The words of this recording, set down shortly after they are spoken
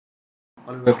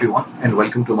Hello everyone and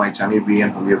welcome to my channel Be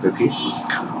and Homeopathy.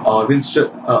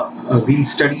 We'll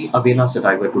study Avena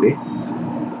sativa today.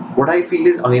 What I feel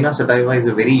is Avena sativa is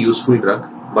a very useful drug,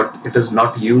 but it is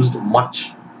not used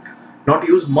much. Not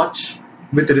used much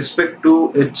with respect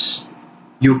to its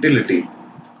utility.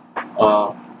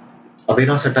 Uh,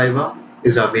 Avena sativa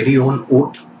is our very own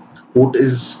oat. Oat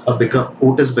is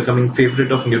becoming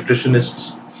favorite of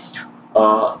nutritionists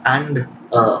and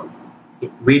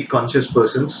weight conscious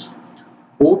persons.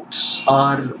 Oats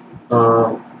are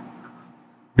uh,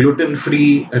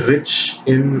 gluten-free, rich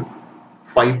in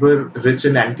fiber, rich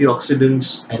in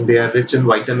antioxidants, and they are rich in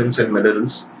vitamins and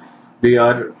minerals. They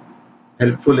are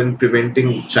helpful in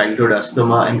preventing childhood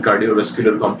asthma and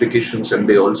cardiovascular complications, and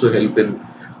they also help in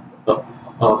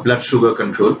uh, blood sugar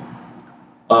control.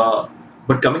 Uh,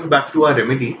 but coming back to our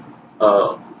remedy,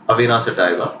 Avena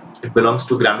sativa, it belongs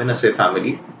to Graminaceae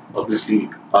family, obviously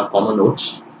our common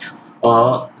oats.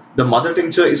 The mother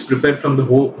tincture is prepared from the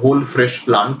whole fresh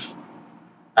plant,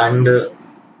 and good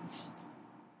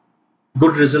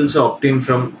results are obtained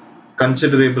from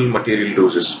considerable material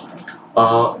doses.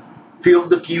 Few of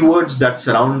the keywords that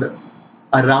surround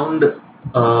around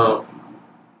uh,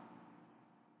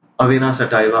 Avena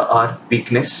sativa are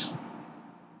weakness,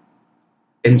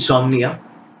 insomnia,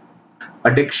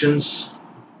 addictions,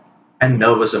 and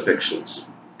nervous affections.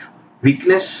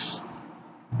 Weakness,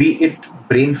 be it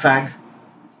brain fag,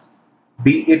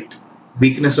 be it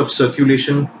weakness of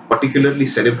circulation, particularly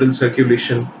cerebral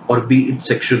circulation, or be it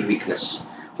sexual weakness.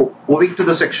 Owing to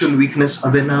the sexual weakness,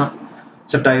 Avena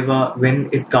sativa, when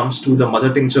it comes to the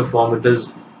mother tincture form, it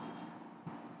is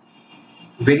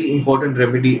very important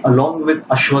remedy along with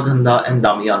ashwagandha and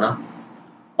damiana.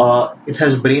 It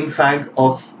has brain fag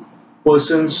of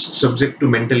persons subject to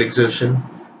mental exertion,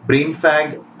 brain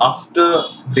fag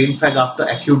after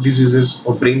acute diseases,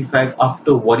 or brain fag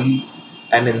after worry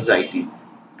and anxiety.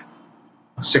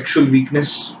 Sexual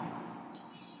weakness,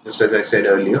 just as I said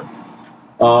earlier.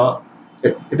 Uh,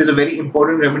 it is a very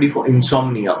important remedy for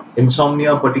insomnia.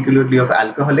 Insomnia, particularly of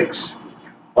alcoholics,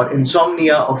 or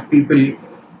insomnia of people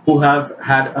who have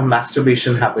had a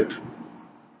masturbation habit.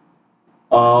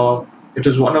 Uh, it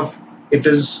is one of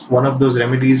those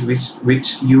remedies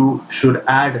which you should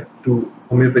add to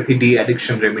homeopathy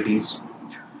de-addiction remedies.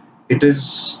 It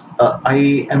is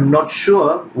I am not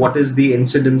sure what is the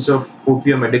incidence of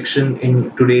opium addiction in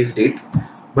today's date,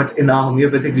 but in our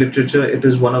homeopathic literature, it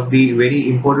is one of the very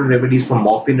important remedies for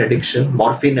morphine addiction,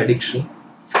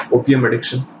 opium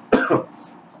addiction.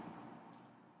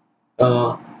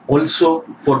 uh, Also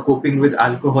for coping with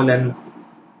alcohol and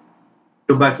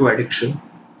tobacco addiction.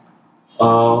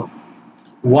 Uh,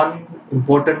 One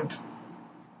important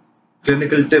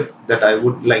clinical tip that I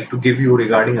would like to give you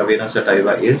regarding Avena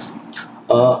sativa is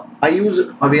I use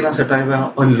Avena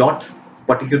sativa a lot,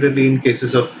 particularly in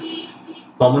cases of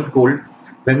common cold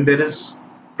when there is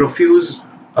profuse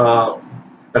uh,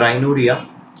 rhinorrhea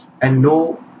and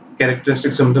no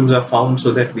characteristic symptoms are found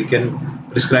so that we can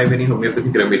prescribe any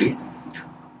homeopathic remedy.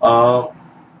 Uh,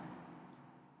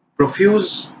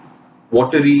 Profuse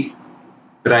watery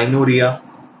rhinorrhea.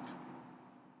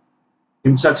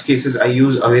 In such cases, I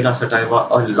use Avena sativa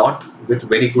a lot with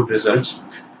very good results.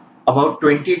 About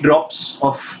 20 drops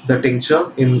of the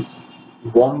tincture in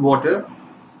warm water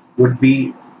would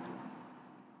be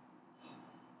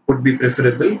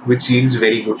preferable, which yields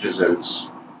very good results.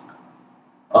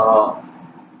 Uh,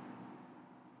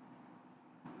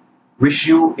 Wish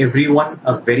you everyone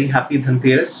a very happy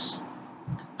Dhanteras.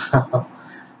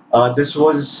 This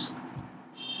was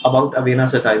about Avena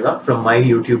sativa from my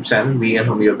YouTube channel, Me and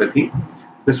Homeopathy.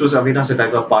 This was Avena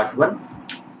sativa part 1.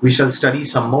 We shall study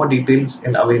some more details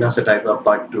in Avena sativa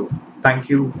part 2. Thank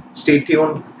you. Stay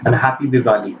tuned and happy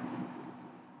Diwali.